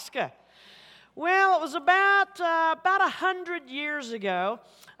Nebraska. Well, it was about 100 years ago.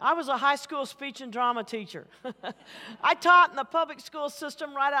 I was a high school speech and drama teacher. I taught in the public school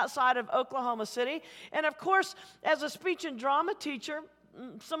system right outside of Oklahoma City. And of course, as a speech and drama teacher,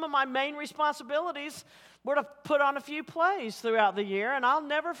 some of my main responsibilities were to put on a few plays throughout the year. And I'll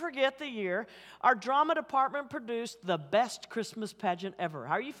never forget the year our drama department produced the best Christmas pageant ever.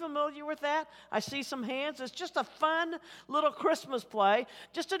 Are you familiar with that? I see some hands. It's just a fun little Christmas play.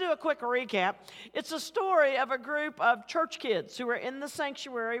 Just to do a quick recap, it's a story of a group of church kids who were in the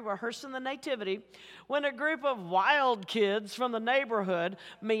sanctuary rehearsing the nativity when a group of wild kids from the neighborhood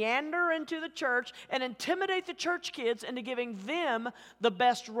meander into the church and intimidate the church kids into giving them the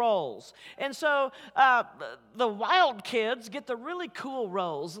best roles. And so the wild kids get the really cool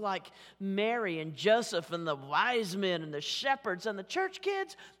roles like Mary and Joseph and the wise men and the shepherds, and the church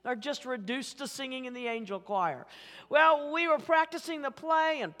kids are just reduced to singing in the angel choir. Well, we were practicing the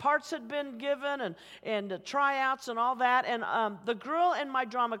play, and parts had been given, and tryouts and all that, and the girl in my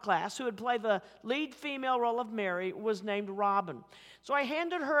drama class who had played the lead female role of Mary was named Robin. So I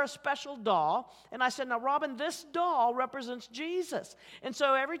handed her a special doll, and I said, now, Robin, this doll represents Jesus. And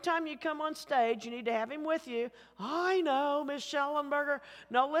so every time you come on stage, you need to have him with you. I know, Miss Schellenberger.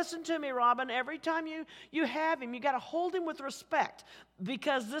 No, listen to me, Robin. Every time you have him, you got to hold him with respect,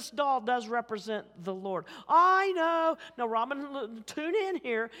 because this doll does represent the Lord. I know. Now, Robin, tune in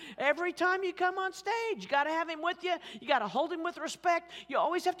here. Every time you come on stage, you got to have him with you. You got to hold him with respect. You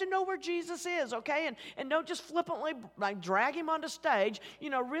always have to know where Jesus is, okay? And don't just flippantly drag him onto stage.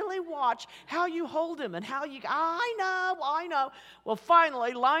 Really watch how you hold him and how you, I know. Well,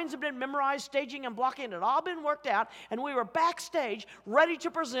 finally, lines have been memorized, staging and blocking had all been worked out, and we were backstage ready to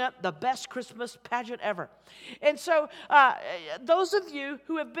present the best Christmas pageant ever. And so those of you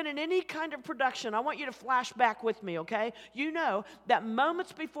who have been in any kind of production, I want you to flash back with me, okay? You know that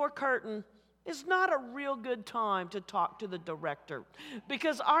moments before curtain is not a real good time to talk to the director,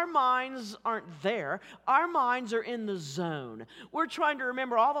 because our minds aren't there. Our minds are in the zone. We're trying to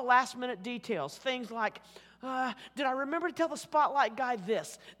remember all the last-minute details, things like, did I remember to tell the spotlight guy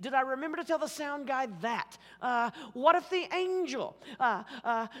this? Did I remember to tell the sound guy that? What if the angel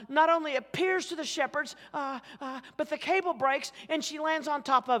not only appears to the shepherds, but the cable breaks and she lands on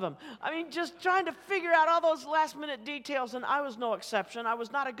top of them? I mean, just trying to figure out all those last-minute details, and I was no exception. I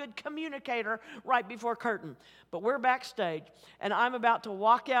was not a good communicator right before curtain. But we're backstage, and I'm about to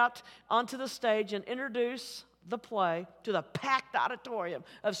walk out onto the stage and introduce the play to the packed auditorium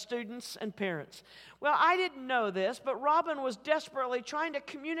of students and parents. Well, I didn't know this, but Robin was desperately trying to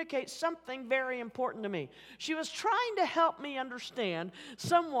communicate something very important to me. She was trying to help me understand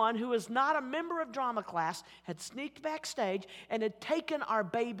someone who was not a member of drama class had sneaked backstage and had taken our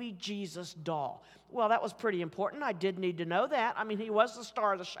baby Jesus doll. Well, that was pretty important. I did need to know that. I mean, he was the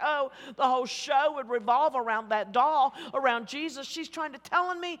star of the show. The whole show would revolve around that doll, around Jesus. She's trying to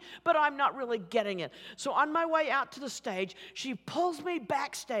tell me, but I'm not really getting it. So on my way out to the stage, she pulls me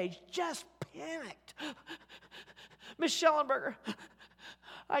backstage, just panicked. Miss Schellenberger,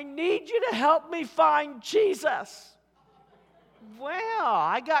 I need you to help me find Jesus. Well,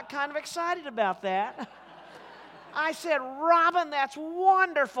 I got kind of excited about that. I said, Robin, that's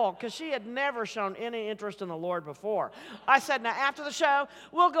wonderful, because she had never shown any interest in the Lord before. I said, now, after the show,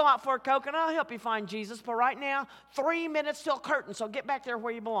 we'll go out for a Coke, and I'll help you find Jesus. But right now, 3 minutes till curtain, so get back there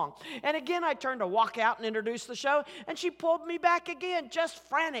where you belong. And again, I turned to walk out and introduce the show, and she pulled me back again, just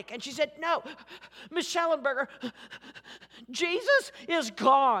frantic. And she said, no, Miss Schellenberger, Jesus is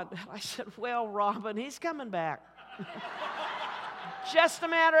gone. I said, well, Robin, he's coming back. Just a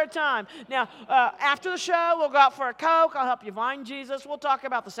matter of time. Now, after the show, we'll go out for a Coke. I'll help you find Jesus. We'll talk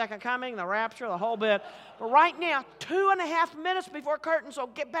about the second coming, the rapture, the whole bit. But right now, 2.5 minutes before curtain, so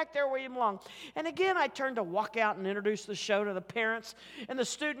get back there where you belong. And again, I turned to walk out and introduce the show to the parents and the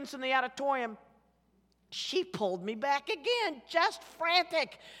students in the auditorium. She pulled me back again, just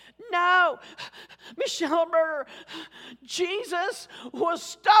frantic. No, Miss Schellenberger, Jesus was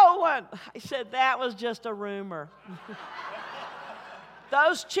stolen. I said, that was just a rumor.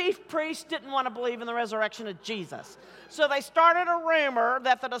 Those chief priests didn't want to believe in the resurrection of Jesus. So they started a rumor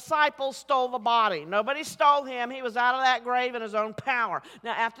that the disciples stole the body. Nobody stole him. He was out of that grave in his own power.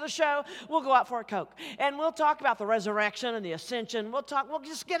 Now, after the show, we'll go out for a Coke. And we'll talk about the resurrection and the ascension. We'll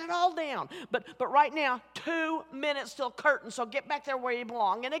just get it all down. But right now, 2 minutes till curtain, so get back there where you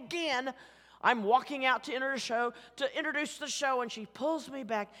belong. And again, I'm walking out to introduce the show, and she pulls me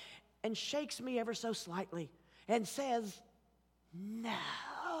back and shakes me ever so slightly and says, no,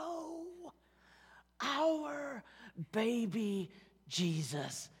 our baby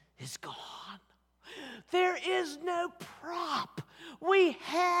Jesus is gone. There is no prop. We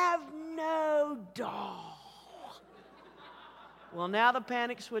have Well, now the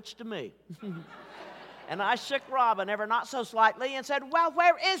panic switched to me. And I shook Robin ever not so slightly and said, well,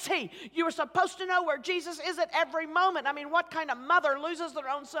 where is he? You were supposed to know where Jesus is at every moment. I mean, what kind of mother loses their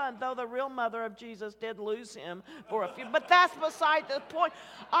own son? Though the real mother of Jesus did lose him for a few. But that's beside the point.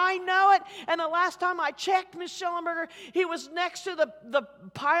 I know it. And the last time I checked, Miss Schellenberger, he was next to the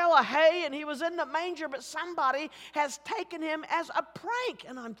pile of hay and he was in the manger. But somebody has taken him as a prank.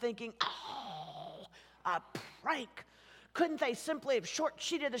 And I'm thinking, oh, a prank. Couldn't they simply have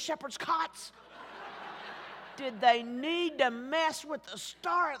short-sheeted the shepherd's cots? Did they need to mess with the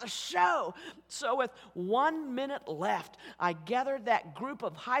star of the show? So with 1 minute left, I gathered that group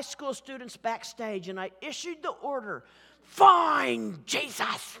of high school students backstage and I issued the order, find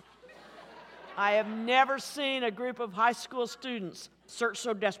Jesus. I have never seen a group of high school students search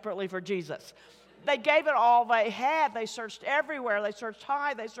so desperately for Jesus. They gave it all they had. They searched everywhere. They searched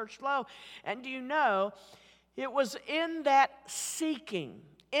high. They searched low. And do you know, it was in that seeking,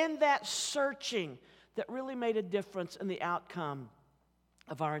 in that searching, that really made a difference in the outcome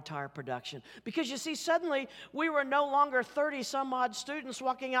of our entire production. Because you see, suddenly we were no longer 30-some-odd students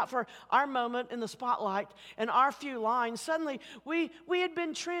walking out for our moment in the spotlight and our few lines. Suddenly we had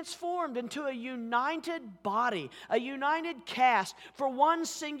been transformed into a united body, a united cast for one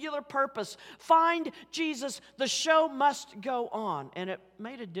singular purpose. Find Jesus. The show must go on. And it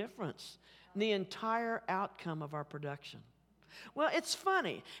made a difference in the entire outcome of our production. Well, it's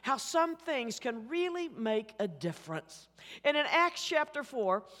funny how some things can really make a difference. And in Acts chapter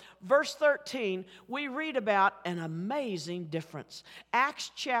 4, verse 13, we read about an amazing difference.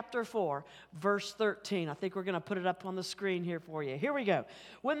 Acts chapter 4, verse 13. I think we're going to put it up on the screen here for you. Here we go.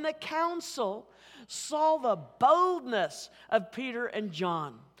 When the council saw the boldness of Peter and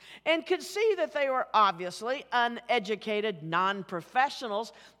John, and could see that they were obviously uneducated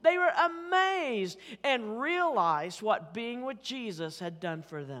non-professionals, they were amazed and realized what being with Jesus had done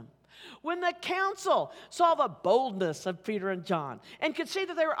for them. When the council saw the boldness of Peter and John and could see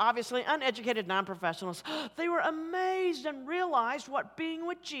that they were obviously uneducated non-professionals, they were amazed and realized what being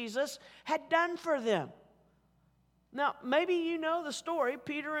with Jesus had done for them. Now, maybe you know the story.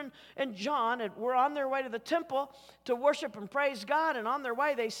 Peter and John were on their way to the temple to worship and praise God, and on their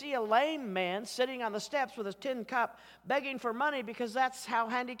way they see a lame man sitting on the steps with his tin cup begging for money, because that's how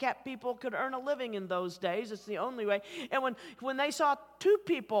handicapped people could earn a living in those days. It's the only way. And when they saw two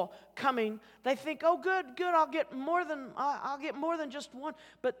people coming, they think, oh, good, I'll get more than just one.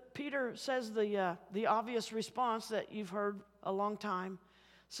 But Peter says the obvious response that you've heard a long time: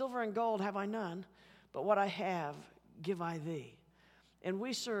 silver and gold have I none, but what I have give I thee. And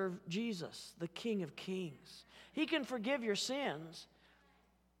we serve Jesus, the King of Kings. He can forgive your sins.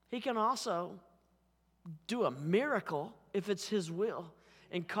 He can also do a miracle if it's His will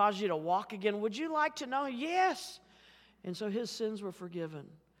and cause you to walk again. Would you like to know? Yes. And so his sins were forgiven.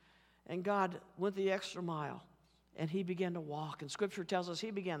 And God went the extra mile. And he began to walk. And Scripture tells us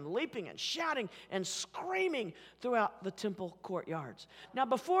he began leaping and shouting and screaming throughout the temple courtyards. Now,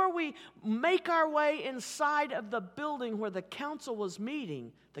 before we make our way inside of the building where the council was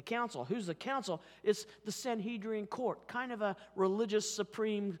meeting, the council, who's the council? It's the Sanhedrin court, kind of a religious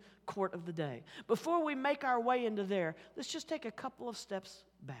supreme court of the day. Before we make our way into there, let's just take a couple of steps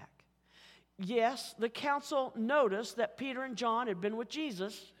back. Yes, the council noticed that Peter and John had been with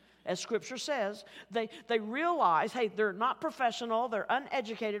Jesus. As Scripture says, they realize, hey, they're not professional, they're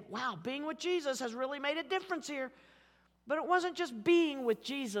uneducated. Wow, being with Jesus has really made a difference here. But it wasn't just being with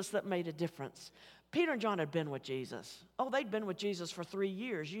Jesus that made a difference. Peter and John had been with Jesus. Oh, they'd been with Jesus for 3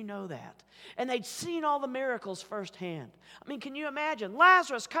 years, you know that. And they'd seen all the miracles firsthand. I mean, can you imagine?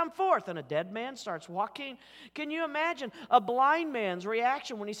 Lazarus, come forth, and a dead man starts walking. Can you imagine a blind man's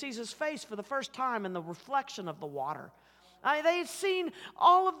reaction when he sees his face for the first time in the reflection of the water? They had seen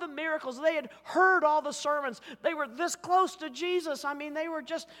all of the miracles. They had heard all the sermons. They were this close to Jesus. I mean,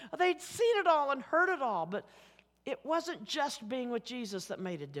 they'd seen it all and heard it all. But it wasn't just being with Jesus that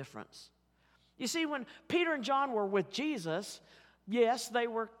made a difference. You see, when Peter and John were with Jesus, yes, they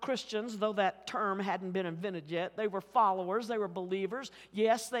were Christians, though that term hadn't been invented yet. They were followers. They were believers.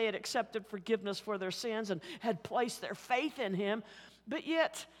 Yes, they had accepted forgiveness for their sins and had placed their faith in Him. But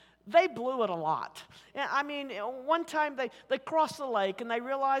yet, they blew it a lot. I mean, one time they crossed the lake and they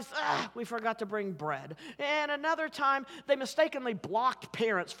realized, we forgot to bring bread. And another time, they mistakenly blocked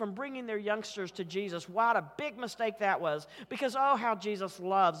parents from bringing their youngsters to Jesus. What a big mistake that was, because oh, how Jesus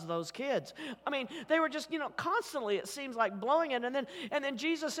loves those kids. I mean, they were just, constantly, it seems like, blowing it. And then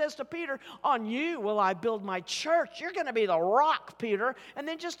Jesus says to Peter, on you will I build my church. You're going to be the rock, Peter. And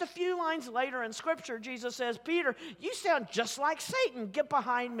then just a few lines later in Scripture, Jesus says, Peter, you sound just like Satan. Get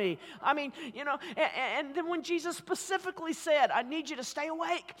behind me. me. I mean, and then when Jesus specifically said, I need you to stay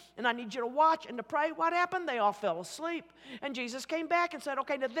awake and I need you to watch and to pray, what happened? They all fell asleep. And Jesus came back and said,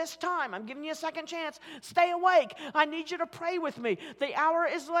 okay, now this time, I'm giving you a second chance. Stay awake. I need you to pray with me. The hour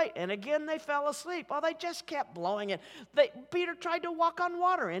is late. And again, they fell asleep. Well, they just kept blowing it. Peter tried to walk on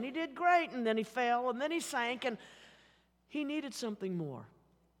water, and he did great. And then he fell, and then he sank, and he needed something more.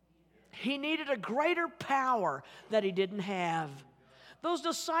 He needed a greater power that he didn't have. Those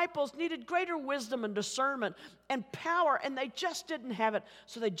disciples needed greater wisdom and discernment and power, and they just didn't have it.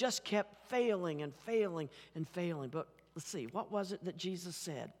 So they just kept failing and failing and failing. But let's see, what was it that Jesus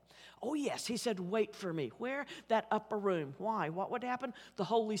said? Oh, yes, he said, wait for me. Where? That upper room. Why? What would happen? The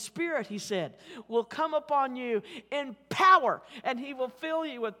Holy Spirit, he said, will come upon you in power, and he will fill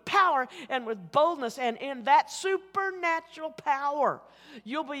you with power and with boldness. And in that supernatural power,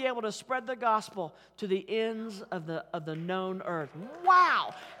 you'll be able to spread the gospel to the ends of the known earth.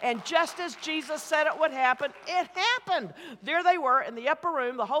 Wow! And just as Jesus said it would happen, it happened. There they were in the upper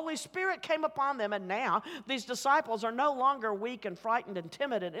room. The Holy Spirit came upon them, and now these disciples are no longer weak and frightened and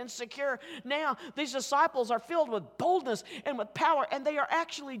timid and insecure. Now these disciples are filled with boldness and with power, and they are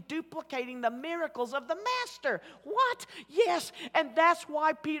actually duplicating the miracles of the Master. What? Yes, and that's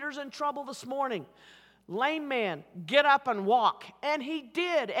why Peter's in trouble this morning. Lame man, get up and walk. And he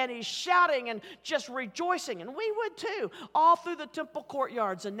did, and he's shouting and just rejoicing, and we would too, all through the temple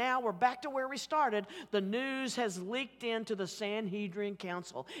courtyards. And now we're back to where we started. The news has leaked into the Sanhedrin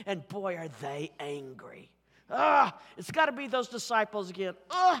Council, and boy, are they angry. It's got to be those disciples again.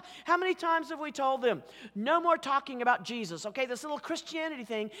 How many times have we told them, no more talking about Jesus, okay? This little Christianity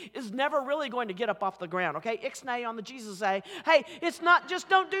thing is never really going to get up off the ground, okay? Ixnay on the Jesus say, hey, it's not, just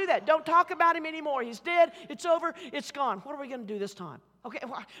don't do that. Don't talk about him anymore. He's dead. It's over. It's gone. What are we going to do this time? Okay,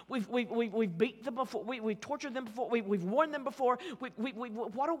 we've beat them before. We've tortured them before. We've warned them before. What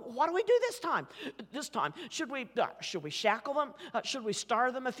do we do this time? This time, should we shackle them? Should we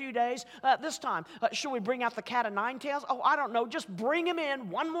starve them a few days? This time, should we bring out the cat of nine tails? Oh, I don't know. Just bring him in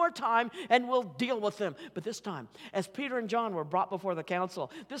one more time, and we'll deal with them. But this time, as Peter and John were brought before the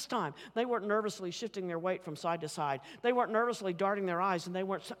council, this time they weren't nervously shifting their weight from side to side. They weren't nervously darting their eyes, and they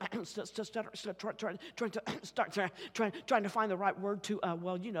weren't trying to find the right word to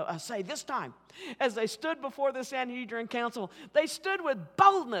say this time. As they stood before the Sanhedrin Council, they stood with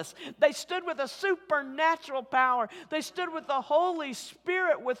boldness. They stood with a supernatural power. They stood with the Holy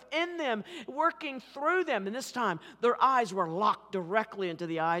Spirit within them, working through them. And this time, their eyes were locked directly into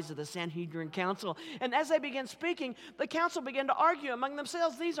the eyes of the Sanhedrin Council. And as they began speaking, the council began to argue among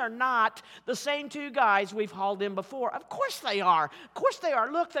themselves. These are not the same two guys we've hauled in before. Of course they are. Of course they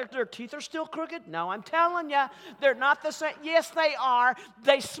are. Look, their teeth are still crooked. No, I'm telling you, they're not the same. Yes, they are.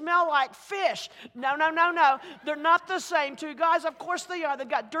 They smell like fish. No. They're not the same two guys. Of course they are. They've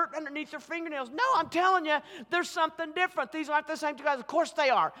got dirt underneath their fingernails. No, I'm telling you, there's something different. These aren't the same two guys. Of course they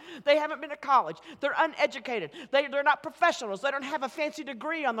are. They haven't been to college. They're uneducated. They're not professionals. They don't have a fancy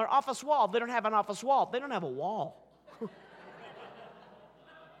degree on their office wall. They don't have an office wall. They don't have a wall.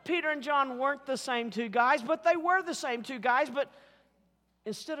 Peter and John weren't the same two guys, but they were the same two guys. But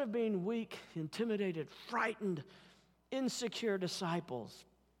instead of being weak, intimidated, frightened, insecure disciples,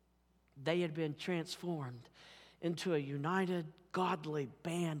 they had been transformed into a united, godly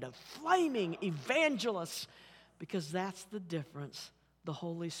band of flaming evangelists, because that's the difference the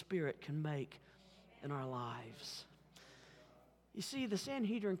Holy Spirit can make in our lives. You see, the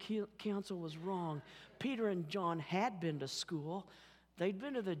Sanhedrin Council was wrong. Peter and John had been to school. They'd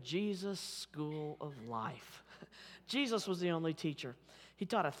been to the Jesus School of Life. Jesus was the only teacher. He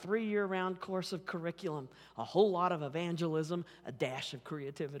taught a 3-year-round course of curriculum, a whole lot of evangelism, a dash of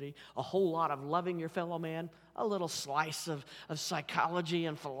creativity, a whole lot of loving your fellow man, a little slice of psychology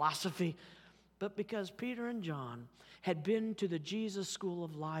and philosophy. But because Peter and John had been to the Jesus School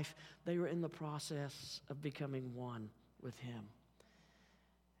of Life, they were in the process of becoming one with him.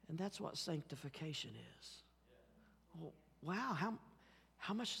 And that's what sanctification is. Oh, wow,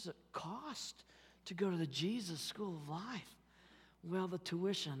 how much does it cost to go to the Jesus School of Life? Well, the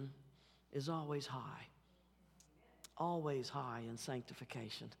tuition is always high in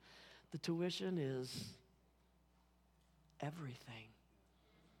sanctification. The tuition is everything.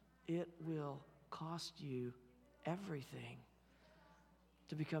 It will cost you everything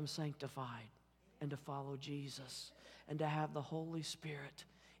to become sanctified and to follow Jesus and to have the Holy Spirit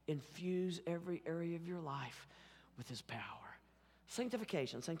infuse every area of your life with his power.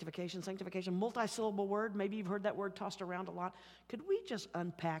 Sanctification, multi-syllable word. Maybe you've heard that word tossed around a lot. Could we just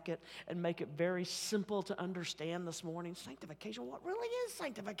unpack it and make it very simple to understand this morning? Sanctification, what really is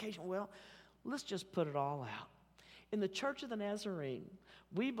sanctification? Well, let's just put it all out. In the Church of the Nazarene,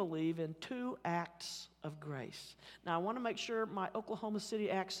 we believe in 2 acts of grace. Now, I want to make sure my Oklahoma City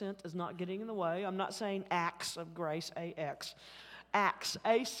accent is not getting in the way. I'm not saying acts of grace, A-X. Acts,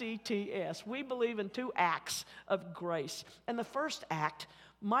 A-C-T-S. We believe in 2 acts of grace. And the first act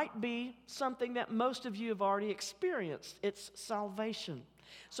might be something that most of you have already experienced. It's salvation.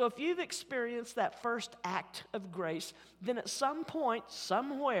 So if you've experienced that first act of grace, then at some point,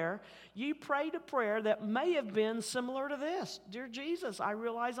 somewhere, you prayed a prayer that may have been similar to this. Dear Jesus, I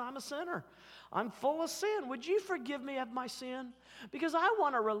realize I'm a sinner. I'm full of sin. Would you forgive me of my sin? Because I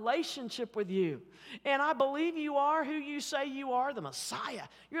want a relationship with you. And I believe you are who you say you are, the Messiah.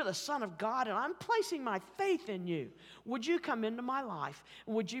 You're the Son of God, and I'm placing my faith in you. Would you come into my life?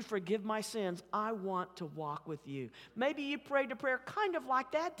 Would you forgive my sins? I want to walk with you. Maybe you prayed a prayer kind of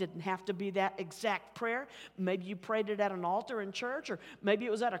like that. Didn't have to be that exact prayer. Maybe you prayed it at an altar in church, or maybe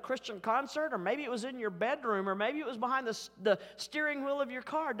it was at a Christian concert, or maybe it was in your bedroom, or maybe it was behind the steering wheel of your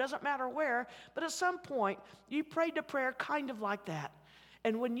car. Doesn't matter where. But at some point, you prayed a prayer kind of like that.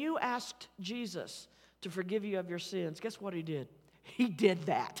 And when you asked Jesus to forgive you of your sins, guess what he did? He did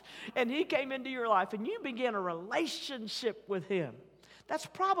that. And he came into your life, and you began a relationship with him. That's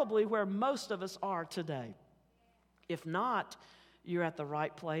probably where most of us are today. If not, you're at the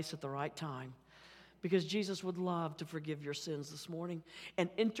right place at the right time. Because Jesus would love to forgive your sins this morning and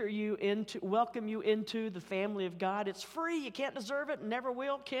welcome you into the family of God. It's free. You can't deserve it, never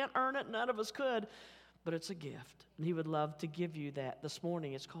will, can't earn it. None of us could. But it's a gift. And he would love to give you that this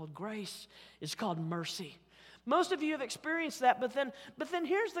morning. It's called grace. It's called mercy. Most of you have experienced that, but then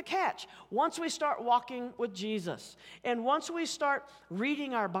here's the catch. Once we start walking with Jesus, and once we start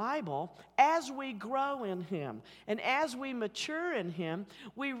reading our Bible, as we grow in him, and as we mature in him,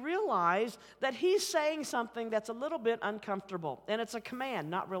 we realize that he's saying something that's a little bit uncomfortable. And it's a command,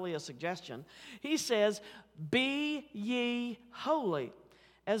 not really a suggestion. He says, "Be ye holy,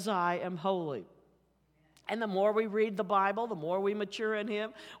 as I am holy." And the more we read the Bible, the more we mature in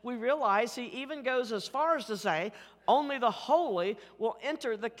him, we realize he even goes as far as to say, only the holy will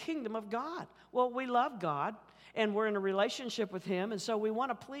enter the kingdom of God. Well, we love God, and we're in a relationship with him, and so we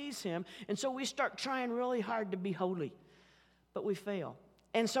want to please him, and so we start trying really hard to be holy, but we fail.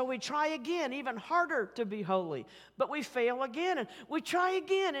 And so we try again, even harder to be holy, but we fail again, and we try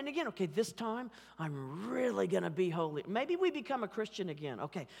again and again. Okay, this time I'm really going to be holy. Maybe we become a Christian again.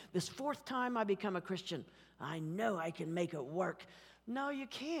 Okay, this 4th time I become a Christian, I know I can make it work. No, you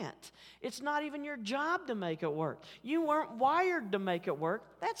can't. It's not even your job to make it work. You weren't wired to make it work.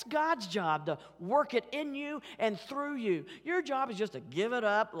 That's God's job, to work it in you and through you. Your job is just to give it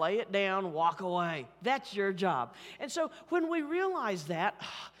up, lay it down, walk away. That's your job. And so when we realize that,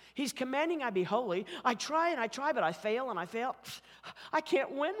 he's commanding I be holy. I try, but I fail and I fail. I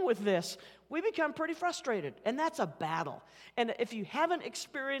can't win with this. We become pretty frustrated, and that's a battle. And if you haven't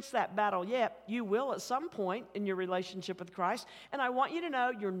experienced that battle yet, you will at some point in your relationship with Christ, and I want you to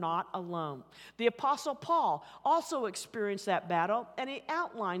know you're not alone. The Apostle Paul also experienced that battle, and he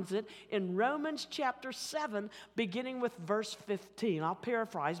outlines it in Romans chapter 7, beginning with verse 15. I'll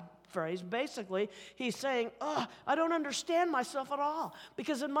paraphrase. Basically, he's saying, I don't understand myself at all.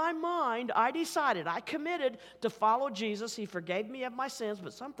 Because in my mind, I committed to follow Jesus. He forgave me of my sins,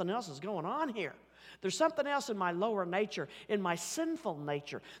 but something else is going on here. There's something else in my lower nature, in my sinful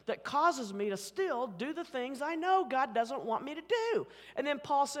nature, that causes me to still do the things I know God doesn't want me to do. And then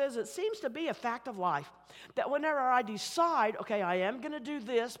Paul says it seems to be a fact of life that whenever I decide, okay, I am going to do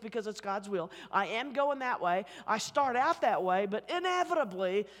this because it's God's will, I am going that way, I start out that way, but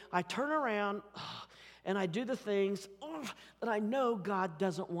inevitably I turn around and I do the things that I know God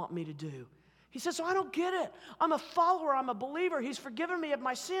doesn't want me to do. He says, so I don't get it. I'm a follower. I'm a believer. He's forgiven me of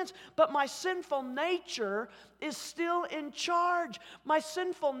my sins, but my sinful nature is still in charge. My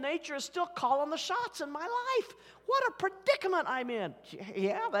sinful nature is still calling the shots in my life. What a predicament I'm in.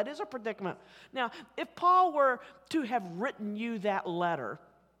 Yeah, that is a predicament. Now, if Paul were to have written you that letter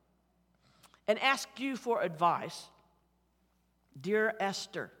and asked you for advice, dear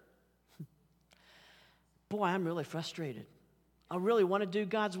Esther, boy, I'm really frustrated. I really want to do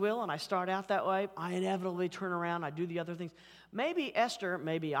God's will, and I start out that way. I inevitably turn around, I do the other things. Maybe Esther,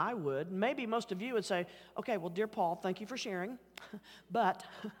 maybe I would, maybe most of you would say, okay, well, dear Paul, thank you for sharing, but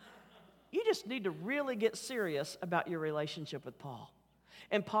you just need to really get serious about your relationship with Paul.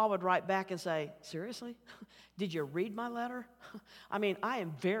 And Paul would write back and say, seriously? Did you read my letter? I mean, I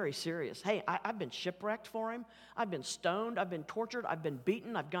am very serious. Hey, I've been shipwrecked for him. I've been stoned. I've been tortured. I've been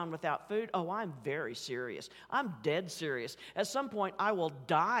beaten. I've gone without food. Oh, I'm very serious. I'm dead serious. At some point, I will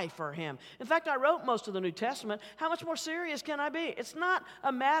die for him. In fact, I wrote most of the New Testament. How much more serious can I be? It's not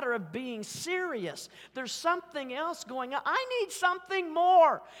a matter of being serious. There's something else going on. I need something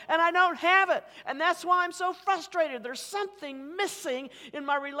more, and I don't have it. And that's why I'm so frustrated. There's something missing in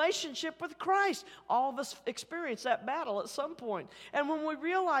my relationship with Christ. All of us experience that battle at some point. And when we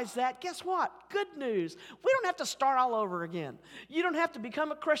realize that, guess what? Good news. We don't have to start all over again. You don't have to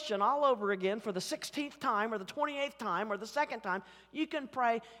become a Christian all over again for the 16th time or the 28th time or the second time. You can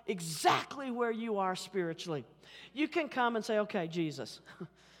pray exactly where you are spiritually. You can come and say, okay, Jesus,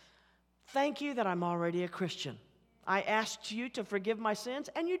 thank you that I'm already a Christian. I asked you to forgive my sins,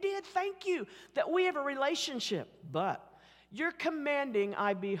 and you did. Thank you that we have a relationship. But you're commanding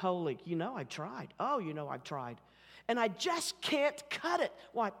I be holy. You know I've tried. Oh, you know I've tried. And I just can't cut it.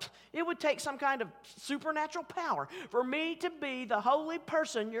 Why? It would take some kind of supernatural power for me to be the holy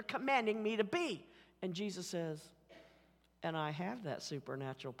person you're commanding me to be. And Jesus says, and I have that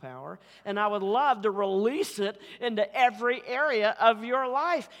supernatural power, and I would love to release it into every area of your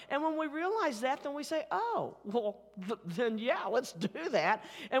life. And when we realize that, then we say, oh, well, then yeah, let's do that.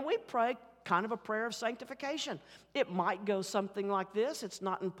 And we pray kind of a prayer of sanctification. It might go something like this. It's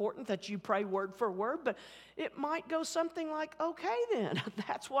not important that you pray word for word, but it might go something like, okay then,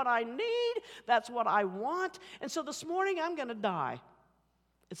 that's what I need, that's what I want. And so this morning I'm going to die.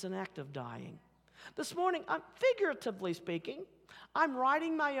 It's an act of dying. This morning, figuratively speaking, I'm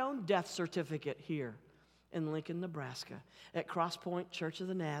writing my own death certificate here in Lincoln, Nebraska at Cross Point Church of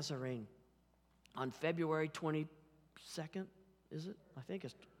the Nazarene on February 22nd. Is it? I think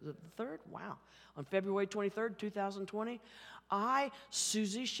it's the 3rd? Wow. On February 23rd, 2020, I,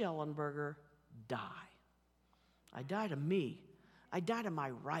 Susie Schellenberger, die. I die to me. I die to my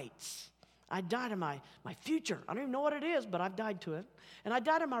rights. I die to my future. I don't even know what it is, but I've died to it. And I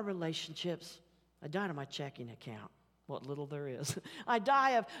die to my relationships. I die to my checking account, what little there is. I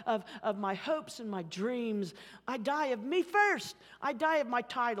die of my hopes and my dreams. I die of me first. I die of my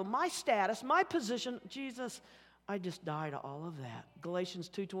title, my status, my position. Jesus, I just die to all of that. Galatians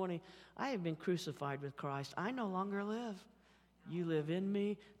 2:20, I have been crucified with Christ. I no longer live. You live in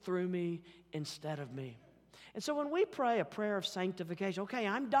me, through me, instead of me. And so when we pray a prayer of sanctification, okay,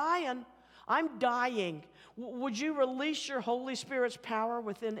 I'm dying. I'm dying. Would you release your Holy Spirit's power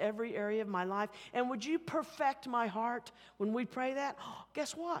within every area of my life? And would you perfect my heart when we pray that?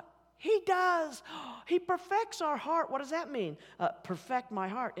 Guess what? He does. He perfects our heart. What does that mean? Perfect my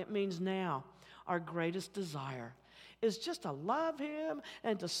heart. It means now our greatest desire is just to love Him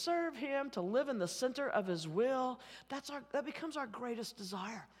and to serve Him, to live in the center of His will. That becomes our greatest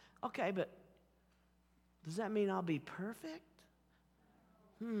desire. Okay, but does that mean I'll be perfect?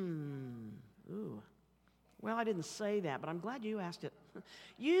 Ooh. Well, I didn't say that, but I'm glad you asked it.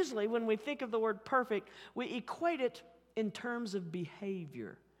 Usually when we think of the word perfect, we equate it in terms of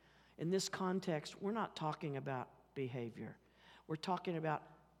behavior. In this context, we're not talking about behavior. We're talking about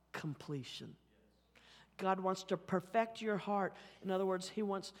completion. God wants to perfect your heart. In other words,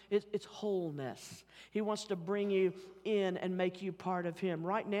 it's wholeness. He wants to bring you in and make you part of Him.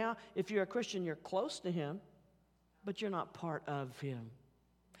 Right now, if you're a Christian, you're close to Him, but you're not part of Him.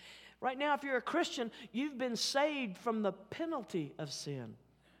 Right now, if you're a Christian, you've been saved from the penalty of sin,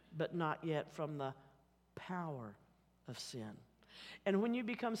 but not yet from the power of sin. And when you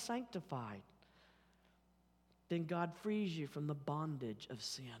become sanctified, then God frees you from the bondage of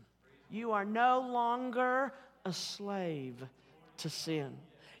sin. You are no longer a slave to sin.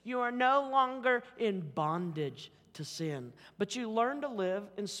 You are no longer in bondage to sin, but you learn to live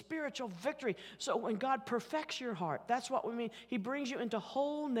in spiritual victory. So when God perfects your heart, that's what we mean. He brings you into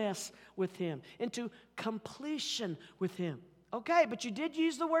wholeness with Him, into completion with Him. Okay, but you did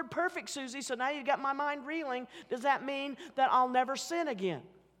use the word perfect, Susie, so now you've got my mind reeling. Does that mean that I'll never sin again?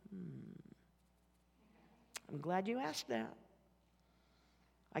 I'm glad you asked that.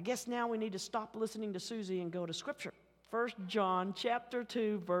 I guess now we need to stop listening to Susie and go to Scripture. 1 John chapter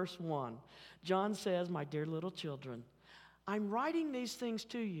 2, verse 1. John says, my dear little children, I'm writing these things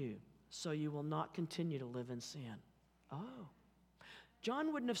to you so you will not continue to live in sin. Oh.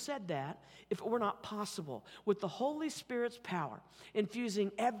 John wouldn't have said that if it were not possible. With the Holy Spirit's power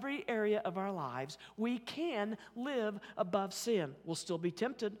infusing every area of our lives, we can live above sin. We'll still be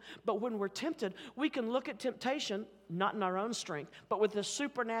tempted, but when we're tempted, we can look at temptation not in our own strength, but with the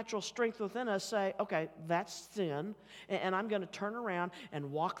supernatural strength within us, say, okay, that's sin, and I'm going to turn around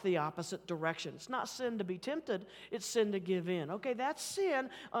and walk the opposite direction. It's not sin to be tempted, it's sin to give in. Okay, that's sin.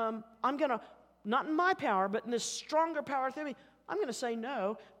 I'm going to, not in my power, but in this stronger power within me, I'm going to say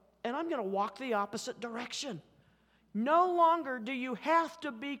no, and I'm going to walk the opposite direction. No longer do you have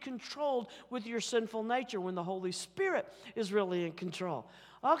to be controlled with your sinful nature when the Holy Spirit is really in control.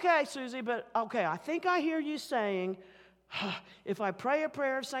 Okay, Susie, but okay, I think I hear you saying, if I pray a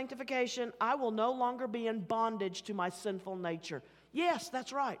prayer of sanctification, I will no longer be in bondage to my sinful nature. Yes,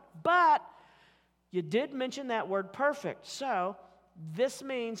 that's right. But you did mention that word perfect. So this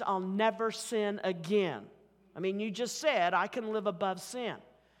means I'll never sin again. I mean, you just said I can live above sin.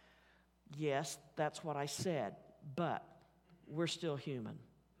 Yes, that's what I said. But we're still human.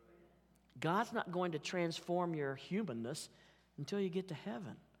 God's not going to transform your humanness until you get to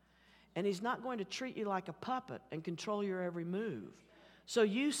heaven. And He's not going to treat you like a puppet and control your every move. So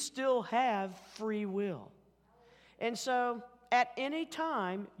you still have free will. And so at any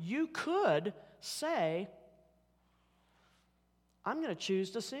time, you could say, I'm going to choose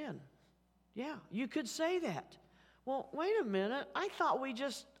to sin. Yeah, you could say that. Well, wait a minute. I thought we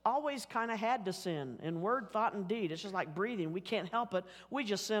just always kind of had to sin in word, thought, and deed. It's just like breathing. We can't help it. We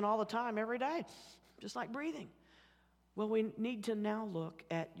just sin all the time, every day, just like breathing. Well, we need to now look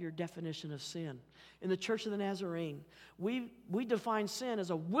at your definition of sin. In the Church of the Nazarene, we define sin as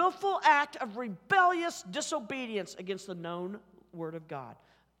a willful act of rebellious disobedience against the known Word of God,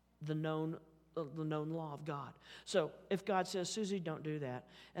 the known law of God. So if God says, Susie, don't do that,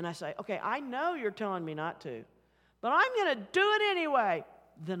 and I say, okay, I know you're telling me not to, but I'm going to do it anyway,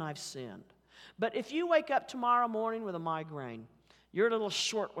 then I've sinned. But if you wake up tomorrow morning with a migraine, you're a little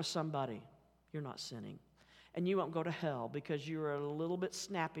short with somebody, you're not sinning. And you won't go to hell because you're a little bit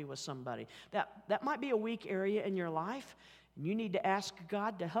snappy with somebody. That might be a weak area in your life, and you need to ask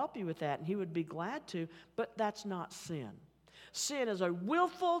God to help you with that, and He would be glad to, but that's not sin. Sin is a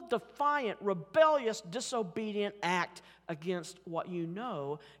willful, defiant, rebellious, disobedient act against what you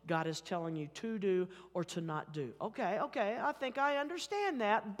know God is telling you to do or to not do. Okay, I think I understand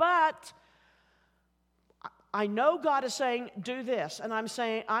that, but I know God is saying, do this, and I'm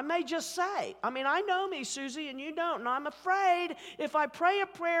saying, I may just say, I know me, Susie, and you don't, and I'm afraid if I pray a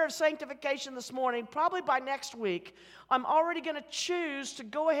prayer of sanctification this morning, probably by next week, I'm already going to choose to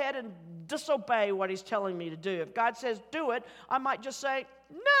go ahead and disobey what He's telling me to do. If God says, do it, I might just say,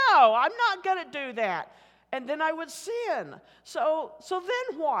 no, I'm not going to do that. And then I would sin. So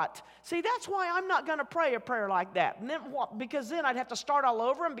then what? See, that's why I'm not going to pray a prayer like that. And then what? Because then I'd have to start all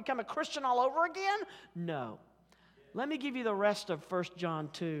over and become a Christian all over again? No. Let me give you the rest of 1 John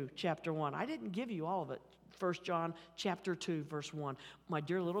 2, chapter 1. I didn't give you all of it. 1 John chapter 2, verse 1. My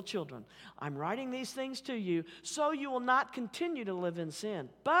dear little children, I'm writing these things to you so you will not continue to live in sin.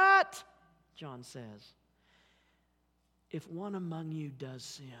 But, John says, if one among you does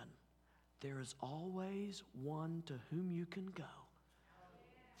sin, there is always one to whom you can go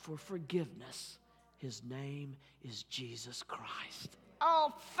for forgiveness. His name is Jesus Christ.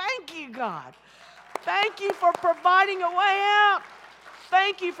 Oh, thank you, God. Thank you for providing a way out.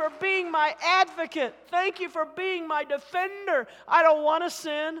 Thank you for being my advocate. Thank you for being my defender. I don't want to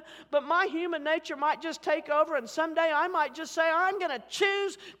sin, but my human nature might just take over, and someday I might just say, I'm going to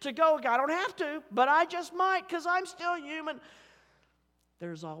choose to go. I don't have to, but I just might because I'm still human.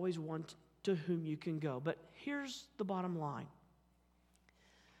 There's always one to whom you can go. But here's the bottom line.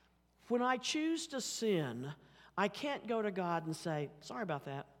 When I choose to sin, I can't go to God and say, sorry about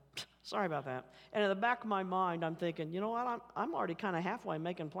that. Sorry about that. And in the back of my mind, I'm thinking, you know what? I'm already kind of halfway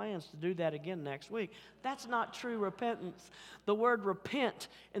making plans to do that again next week. That's not true repentance. The word repent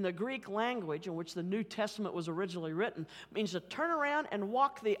in the Greek language in which the New Testament was originally written means to turn around and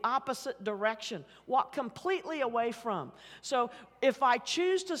walk the opposite direction, walk completely away from. So if I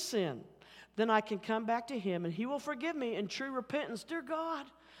choose to sin, then I can come back to Him and He will forgive me in true repentance. Dear God,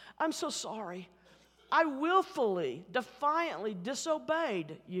 I'm so sorry. I willfully, defiantly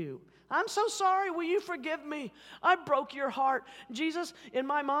disobeyed you. I'm so sorry. Will you forgive me? I broke your heart. Jesus, in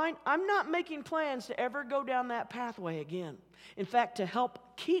my mind, I'm not making plans to ever go down that pathway again. In fact, to help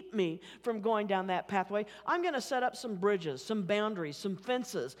keep me from going down that pathway, I'm going to set up some bridges, some boundaries, some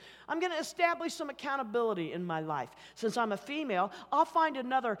fences. I'm going to establish some accountability in my life. Since I'm a female, I'll find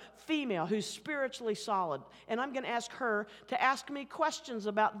another female who's spiritually solid, and I'm going to ask her to ask me questions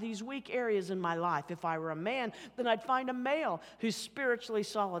about these weak areas in my life. If I were a man, then I'd find a male who's spiritually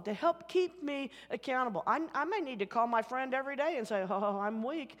solid to help keep me accountable. I may need to call my friend every day and say, oh, I'm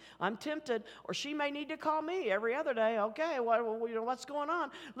weak, I'm tempted, or she may need to call me every other day. Okay, what's going on?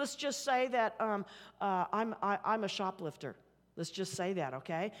 Let's just say that I'm a shoplifter. Let's just say that,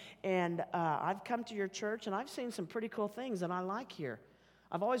 okay? And I've come to your church, and I've seen some pretty cool things that I like here.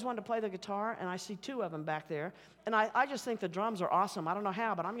 I've always wanted to play the guitar, and I see two of them back there. And I just think the drums are awesome. I don't know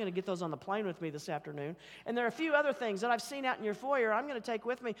how, but I'm going to get those on the plane with me this afternoon. And there are a few other things that I've seen out in your foyer I'm going to take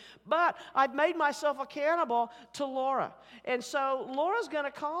with me. But I've made myself accountable to Laura. And so Laura's going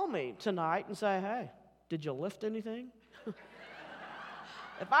to call me tonight and say, hey, did you lift anything?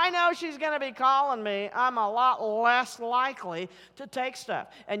 If I know she's going to be calling me, I'm a lot less likely to take stuff.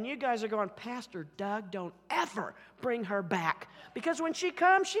 And you guys are going, Pastor Doug, don't ever bring her back. Because when she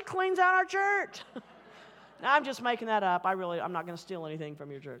comes, she cleans out our church. Now, I'm just making that up. I'm not going to steal anything from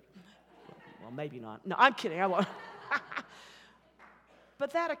your church. Well, maybe not. No, I'm kidding. I won't.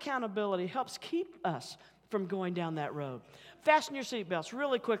 But that accountability helps keep us from going down that road. Fasten your seatbelts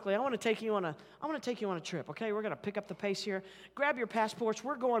really quickly. I want to take you on a trip, okay? We're going to pick up the pace here. Grab your passports.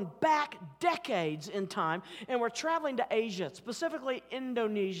 We're going back decades in time, and we're traveling to Asia, specifically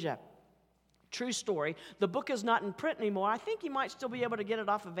Indonesia. True story. The book is not in print anymore. I think you might still be able to get it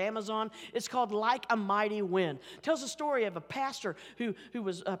off of Amazon. It's called Like a Mighty Wind. It tells the story of a pastor who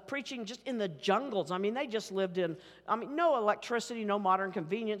was preaching just in the jungles. I mean, they just lived in, no electricity, no modern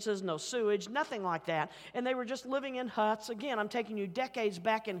conveniences, no sewage, nothing like that. And they were just living in huts. Again, I'm taking you decades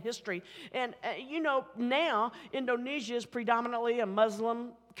back in history. And, now Indonesia is predominantly a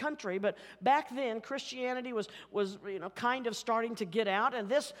Muslim country, but back then Christianity was kind of starting to get out, and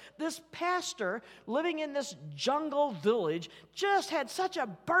this pastor living in this jungle village just had such a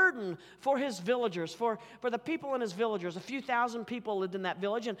burden for his villagers, for the people in his villagers. A few thousand people lived in that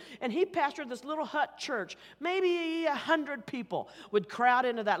village, and he pastored this little hut church. Maybe 100 people would crowd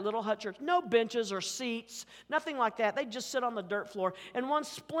into that little hut church. No benches or seats, nothing like that. They'd just sit on the dirt floor and one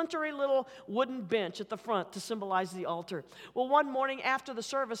splintery little wooden bench at the front to symbolize the altar. Well, one morning after the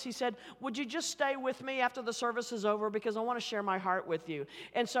service, he said, would you just stay with me after the service is over, because I want to share my heart with you.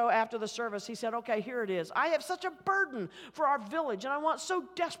 And so after the service, he said, okay, here it is. I have such a burden for our village, and I want so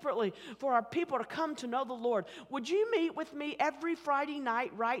desperately for our people to come to know the Lord. Would you meet with me every Friday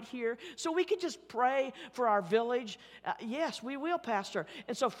night right here so we could just pray for our village? Yes, we will, Pastor.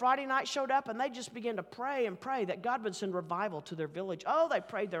 And so Friday night showed up, and they just began to pray and pray that God would send revival to their village. Oh, they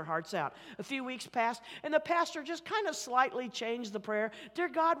prayed their hearts out. A few weeks passed, and the pastor just kind of slightly changed the prayer. Dear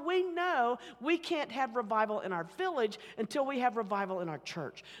God, we know we can't have revival in our village until we have revival in our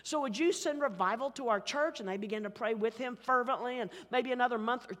church. So would you send revival to our church? And they began to pray with him fervently, and maybe another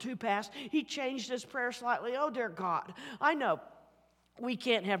month or two passed. He changed his prayer slightly. Oh, dear God, I know we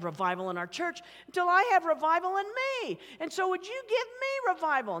can't have revival in our church until I have revival in me. And so would you give me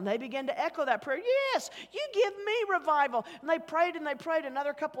revival? And they began to echo that prayer. Yes, you give me revival. And they prayed and they prayed.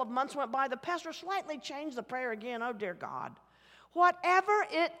 Another couple of months went by. The pastor slightly changed the prayer again. Oh, dear God, whatever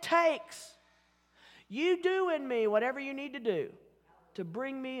it takes, you do in me whatever you need to do to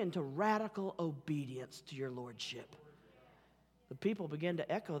bring me into radical obedience to your lordship. The people began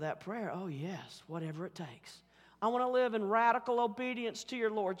to echo that prayer. Oh, yes, whatever it takes. I want to live in radical obedience to your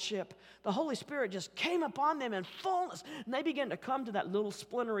lordship. The Holy Spirit just came upon them in fullness. And they began to come to that little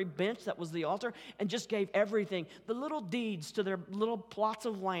splintery bench that was the altar and just gave everything. The little deeds to their little plots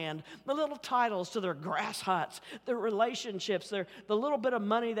of land, the little titles to their grass huts, their relationships, the little bit of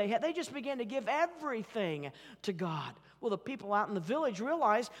money they had. They just began to give everything to God. Well, the people out in the village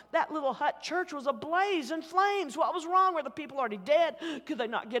realized that little hut church was ablaze in flames. What was wrong? Were the people already dead? Could they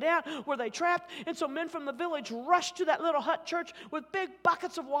not get out? Were they trapped? And so men from the village rushed to that little hut church with big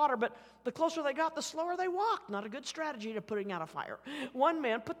buckets of water. But the closer they got, the slower they walked. Not a good strategy to putting out a fire. One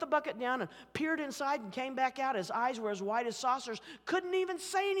man put the bucket down and peered inside and came back out. His eyes were as white as saucers. Couldn't even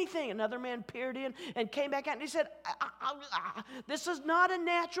say anything. Another man peered in and came back out and he said, this is not a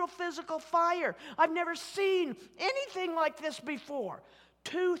natural physical fire. I've never seen anything like this before.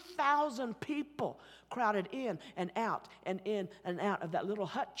 2,000 people crowded in and out and in and out of that little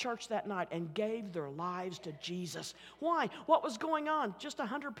hut church that night and gave their lives to Jesus. Why? What was going on? Just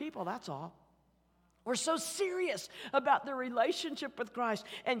 100 people, that's all. Were so serious about their relationship with Christ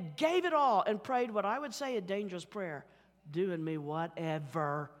and gave it all and prayed what I would say a dangerous prayer. Do in me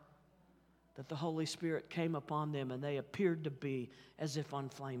whatever. That the Holy Spirit came upon them and they appeared to be as if on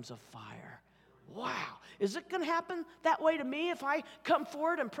flames of fire. Wow. Is it going to happen that way to me if I come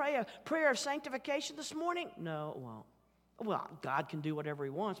forward and pray a prayer of sanctification this morning? No, it won't. Well, God can do whatever he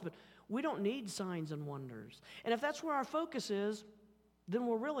wants, but we don't need signs and wonders. And if that's where our focus is, then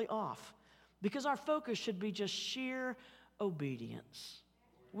we're really off. Because our focus should be just sheer obedience.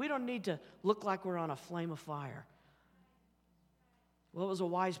 We don't need to look like we're on a flame of fire. Well, it was a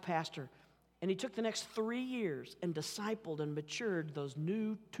wise pastor And he took the next 3 years and discipled and matured those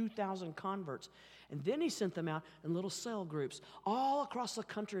new 2,000 converts. And then he sent them out in little cell groups all across the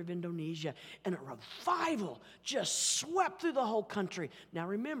country of Indonesia. And a revival just swept through the whole country. Now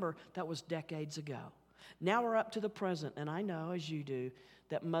remember, that was decades ago. Now we're up to the present. And I know, as you do,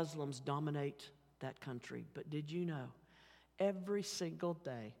 that Muslims dominate that country. But did you know, every single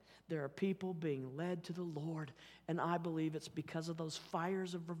day, there are people being led to the Lord. And I believe it's because of those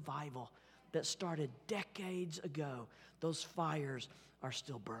fires of revival that started decades ago. Those fires are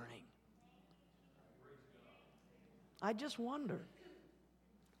still burning. I just wonder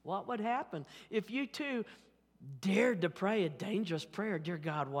what would happen if you too dared to pray a dangerous prayer. Dear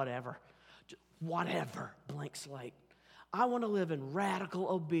God, whatever, blank slate. I want to live in radical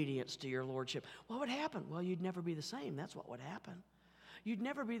obedience to your lordship. What would happen? Well, you'd never be the same. That's what would happen. You'd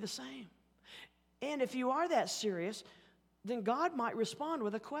never be the same. And if you are that serious, then God might respond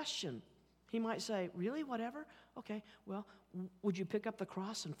with a question. He might say, really, whatever? Okay, well, would you pick up the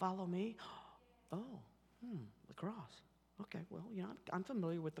cross and follow me? Oh, the cross. Okay, well, I'm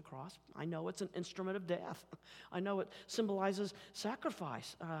familiar with the cross. I know it's an instrument of death. I know it symbolizes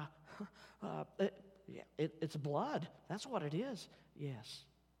sacrifice. It's blood. That's what it is. Yes.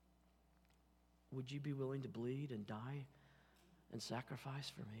 Would you be willing to bleed and die and sacrifice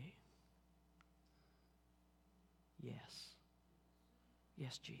for me? Yes.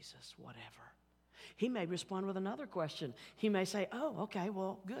 Yes, Jesus, whatever. He may respond with another question. He may say, oh, okay,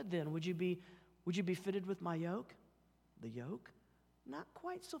 well, good then. Would you be fitted with my yoke? The yoke? Not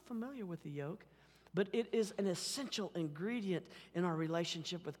quite so familiar with the yoke, but it is an essential ingredient in our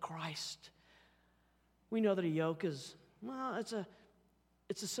relationship with Christ. We know that a yoke is, well, it's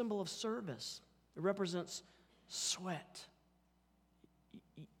a symbol of service. It represents sweat.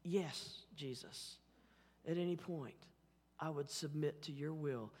 Yes, Jesus, at any point, I would submit to your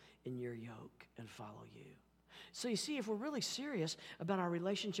will in your yoke and follow you. So you see, if we're really serious about our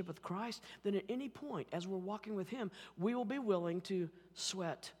relationship with Christ, then at any point, as we're walking with him, we will be willing to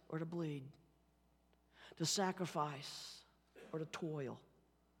sweat or to bleed, to sacrifice or to toil,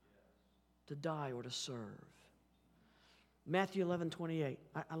 to die or to serve. Matthew 11:28.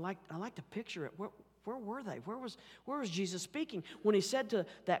 I like to picture it. Where were they? Where was Jesus speaking when he said to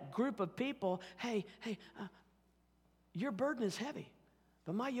that group of people, hey, your burden is heavy,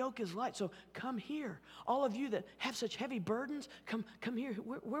 but my yoke is light, so come here. All of you that have such heavy burdens, come here.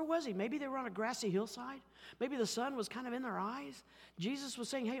 Where was he? Maybe they were on a grassy hillside. Maybe the sun was kind of in their eyes. Jesus was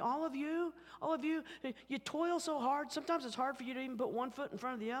saying, hey, all of you, you toil so hard. Sometimes it's hard for you to even put one foot in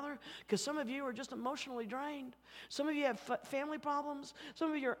front of the other because some of you are just emotionally drained. Some of you have family problems.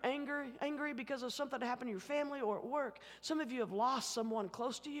 Some of you are angry because of something that happened to your family or at work. Some of you have lost someone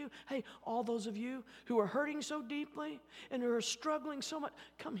close to you. Hey, all those of you who are hurting so deeply and who are struggling so much,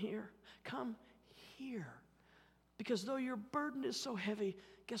 come here. Come here. Because though your burden is so heavy,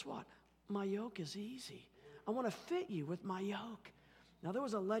 guess what? My yoke is easy. I want to fit you with my yoke. Now, there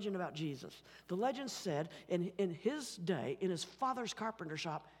was a legend about Jesus. The legend said in his day, in his father's carpenter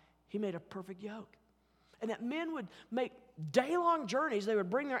shop, he made a perfect yoke. And that men would make day-long journeys. They would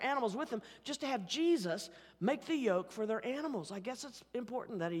bring their animals with them just to have Jesus make the yoke for their animals. I guess it's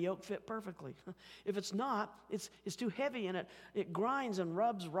important that a yoke fit perfectly. If it's not, it's too heavy and it grinds and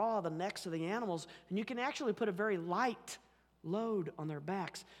rubs raw the necks of the animals. And you can actually put a very light load on their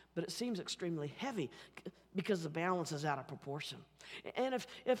backs, but it seems extremely heavy because the balance is out of proportion. And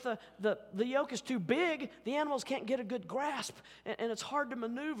if the yoke is too big, the animals can't get a good grasp, and it's hard to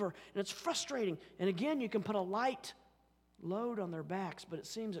maneuver, and it's frustrating. And again, you can put a light load on their backs, but it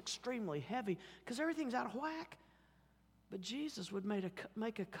seems extremely heavy because everything's out of whack. But Jesus would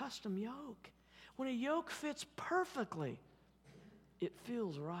make a custom yoke. When a yoke fits perfectly, it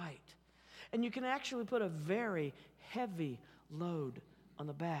feels right. And you can actually put a very heavy load on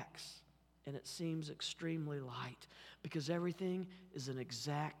the backs, and it seems extremely light because everything is in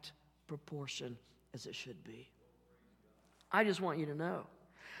exact proportion as it should be. I just want you to know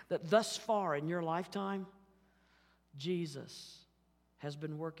that thus far in your lifetime, Jesus has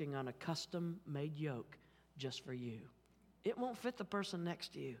been working on a custom-made yoke just for you. It won't fit the person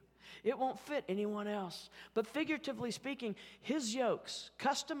next to you. It won't fit anyone else. But figuratively speaking, his yokes,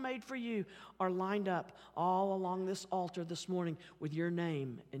 custom made for you, are lined up all along this altar this morning with your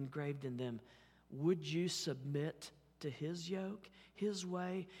name engraved in them. Would you submit to his yoke, his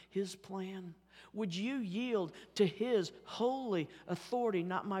way, his plan? Would you yield to his holy authority?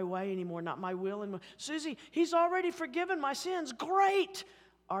 Not my way anymore, not my will anymore. Susie, he's already forgiven my sins. Great!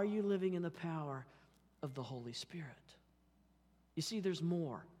 Are you living in the power of the Holy Spirit? You see, there's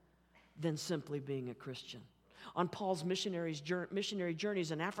more than simply being a Christian. On Paul's missionary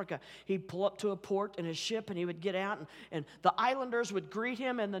journeys in Africa, he'd pull up to a port in his ship and he would get out, and the islanders would greet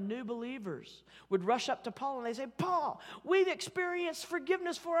him, and the new believers would rush up to Paul and they'd say, Paul, we've experienced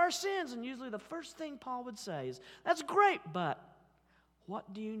forgiveness for our sins. And usually the first thing Paul would say is, that's great, but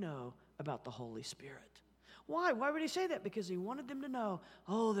what do you know about the Holy Spirit? Why? Why would he say that? Because he wanted them to know,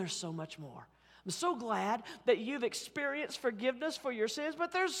 oh, there's so much more. I'm so glad that you've experienced forgiveness for your sins,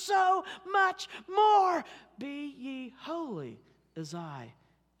 but there's so much more. Be ye holy as I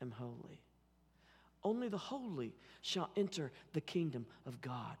am holy. Only the holy shall enter the kingdom of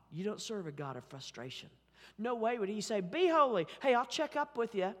God. You don't serve a God of frustration. No way would he say, be holy. Hey, I'll check up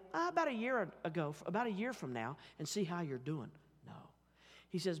with you about a year from now, and see how you're doing. No.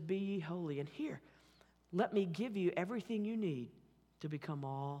 He says, be ye holy. And here, let me give you everything you need to become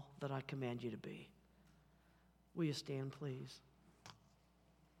all that I command you to be. Will you stand, please? I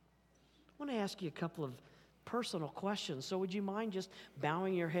want to ask you a couple of personal questions. So would you mind just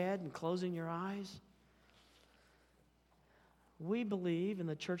bowing your head and closing your eyes? We believe in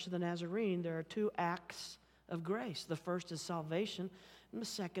the Church of the Nazarene there are two acts of grace. The first is salvation, and the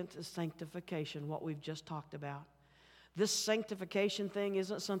second is sanctification, what we've just talked about. This sanctification thing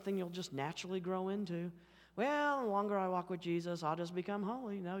isn't something you'll just naturally grow into. Well, the longer I walk with Jesus, I'll just become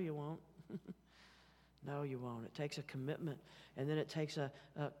holy. No, you won't. No, you won't. It takes a commitment, and then it takes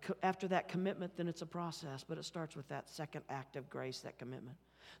after that commitment, then it's a process, but it starts with that second act of grace, that commitment.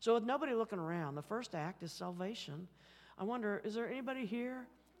 So with nobody looking around, the first act is salvation. I wonder, is there anybody here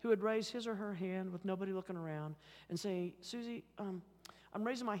who would raise his or her hand with nobody looking around and say, Susie, I'm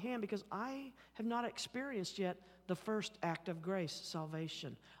raising my hand because I have not experienced yet the first act of grace,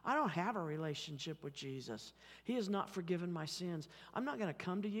 salvation. I don't have a relationship with Jesus. He has not forgiven my sins. I'm not going to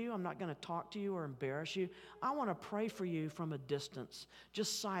come to you. I'm not going to talk to you or embarrass you. I want to pray for you from a distance.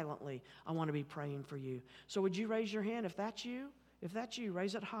 Just silently, I want to be praying for you. So would you raise your hand if that's you? If that's you,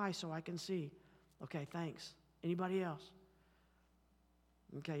 raise it high so I can see. Okay, thanks. Anybody else?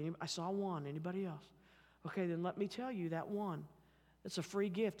 Okay, I saw one. Anybody else? Okay, then let me tell you that one. It's a free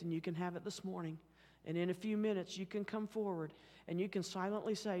gift, and you can have it this morning. And in a few minutes, you can come forward, and you can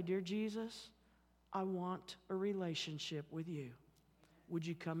silently say, Dear Jesus, I want a relationship with you. Would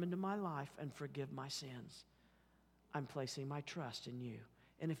you come into my life and forgive my sins? I'm placing my trust in you.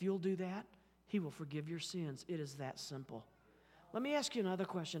 And if you'll do that, He will forgive your sins. It is that simple. Let me ask you another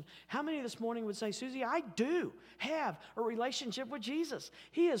question. How many this morning would say, Susie, I do have a relationship with Jesus.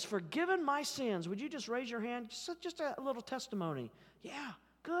 He has forgiven my sins. Would you just raise your hand? Just a little testimony. Yeah,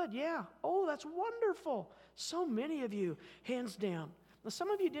 good, yeah. Oh, that's wonderful. So many of you, hands down. Now, some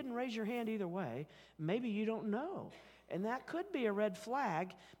of you didn't raise your hand either way. Maybe you don't know. And that could be a red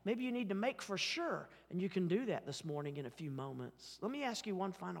flag. Maybe you need to make for sure. And you can do that this morning in a few moments. Let me ask you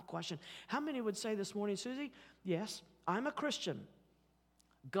one final question. How many would say this morning, Susie, yes, I'm a Christian.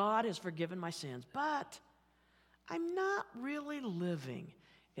 God has forgiven my sins, but I'm not really living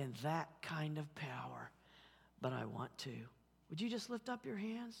in that kind of power, but I want to. Would you just lift up your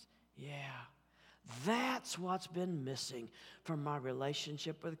hands? Yeah. That's what's been missing from my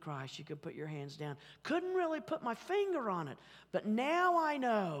relationship with Christ. You could put your hands down. Couldn't really put my finger on it, but now I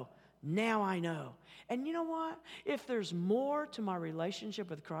know. Now I know. And you know what? If there's more to my relationship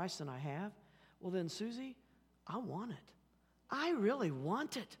with Christ than I have, well then, Susie, I want it. I really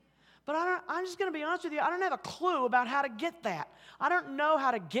want it. But I'm just going to be honest with you. I don't have a clue about how to get that. I don't know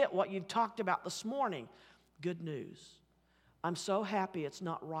how to get what you've talked about this morning. Good news. I'm so happy it's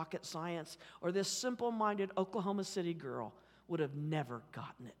not rocket science, or this simple-minded Oklahoma City girl would have never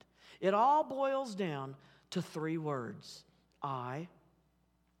gotten it. It all boils down to 3 words. I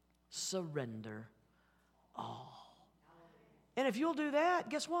surrender all. And if you'll do that,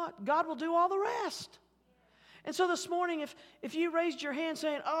 guess what? God will do all the rest. And so this morning, if you raised your hand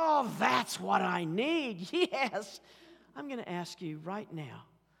saying, oh, that's what I need, yes, I'm going to ask you right now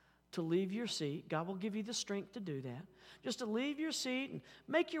to leave your seat. God will give you the strength to do that. Just to leave your seat and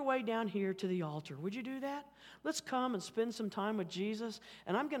make your way down here to the altar. Would you do that? Let's come and spend some time with Jesus.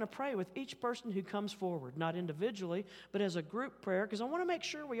 And I'm going to pray with each person who comes forward, not individually, but as a group prayer, because I want to make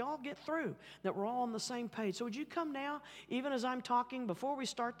sure we all get through, that we're all on the same page. So would you come now, even as I'm talking, before we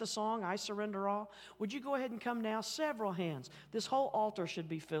start the song, I Surrender All, would you go ahead and come now? Several hands. This whole altar should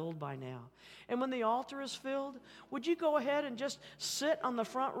be filled by now. And when the altar is filled, would you go ahead and just sit on the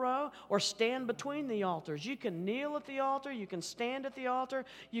front row or stand between the altars? You can kneel at the the altar. You can stand at the altar.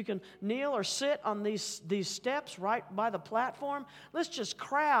 You can kneel or sit on these steps right by the platform. Let's just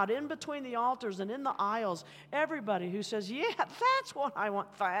crowd in between the altars and in the aisles. Everybody who says, yeah, that's what I want.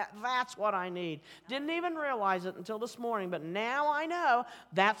 That's what I need. Didn't even realize it until this morning, but now I know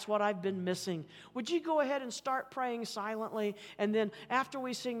that's what I've been missing. Would you go ahead and start praying silently? And then after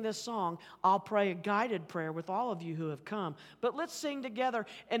we sing this song, I'll pray a guided prayer with all of you who have come. But let's sing together.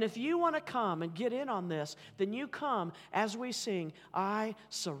 And if you want to come and get in on this, then you come as we sing, I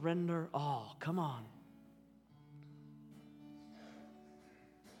surrender all. Come on.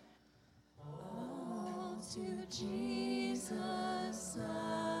 All to Jesus I